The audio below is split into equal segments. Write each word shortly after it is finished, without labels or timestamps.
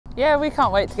Yeah, we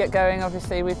can't wait to get going.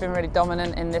 Obviously, we've been really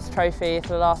dominant in this trophy for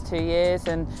the last 2 years,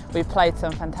 and we've played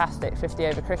some fantastic 50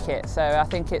 over cricket. So I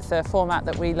think it's a format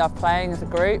that we love playing as a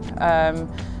group.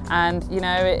 And you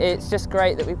know, it's just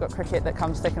great that we've got cricket that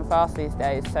comes thick and fast these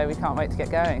days, so we can't wait to get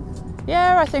going.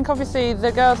 Yeah, I think obviously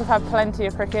the girls have had plenty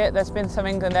of cricket. There's been some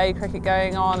England A cricket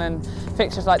going on and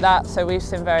fixtures like that, so we've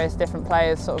seen various different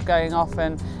players sort of going off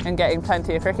and getting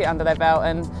plenty of cricket under their belt,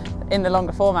 and in the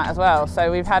longer format as well.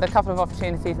 So we've had a couple of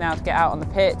opportunities now to get out on the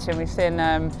pitch, and we've seen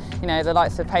you know, the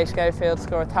likes of Paige Schofield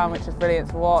score a ton, which is brilliant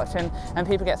to watch, and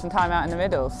people get some time out in the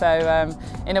middle. So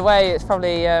in a way, it's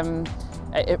probably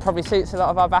it probably suits a lot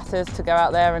of our batters to go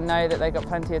out there and know that they've got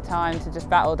plenty of time to just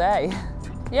bat all day.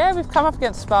 Yeah, we've come up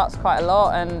against Sparks quite a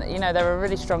lot, and you know, they're a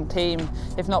really strong team,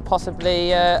 if not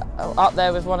possibly up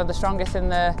there with one of the strongest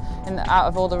out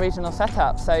of all the regional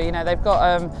setups. So you know, they've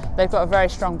got a very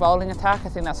strong bowling attack. I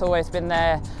think that's always been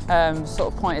their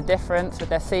sort of point of difference with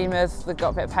their seamers. They've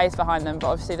got a bit of pace behind them, but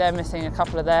obviously they're missing a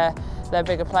couple of their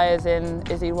bigger players in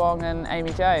Izzy Wong and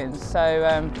Amy Jones.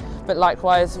 So, but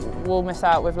likewise, we'll miss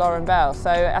out with Lauren Bell. So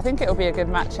I think it'll be a good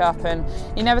match-up, and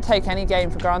you never take any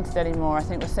game for granted anymore. I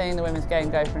think we're seeing the women's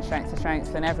game go from strength to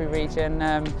strength in every region.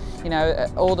 You know,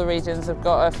 all the regions have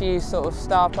got a few sort of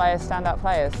star players, stand-up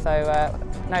players, so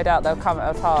no doubt they'll come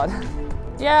at us hard.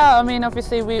 Yeah, I mean,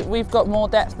 obviously we've got more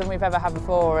depth than we've ever had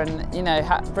before, and you know,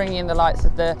 bringing in the likes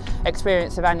of the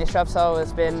experience of Anya Shrubsole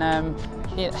has been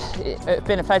it's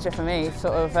been a pleasure for me,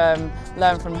 sort of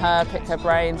learn from her, pick her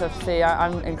brains. Obviously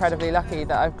I'm incredibly lucky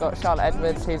that I've got Charlotte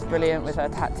Edwards, who's brilliant with her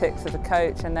tactics as a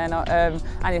coach, and then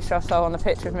Anya Shrubsole on the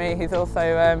pitch with me, who's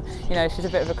also you know, she's a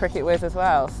bit of a cricket whiz as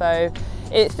well. So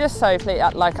it's just so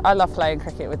like, I love playing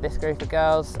cricket with this group of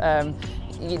girls.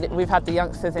 We've had the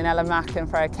youngsters in Ella Mack and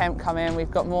Freya Kemp come in. We've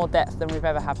got more depth than we've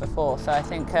ever had before. So I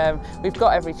think we've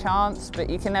got every chance, but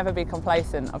you can never be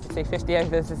complacent. Obviously 50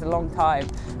 overs is a long time,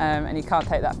 and you can't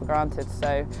take that for granted.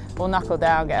 So we'll knuckle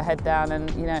down, get our head down,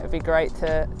 and you know, it'd be great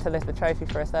to lift the trophy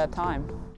for a third time.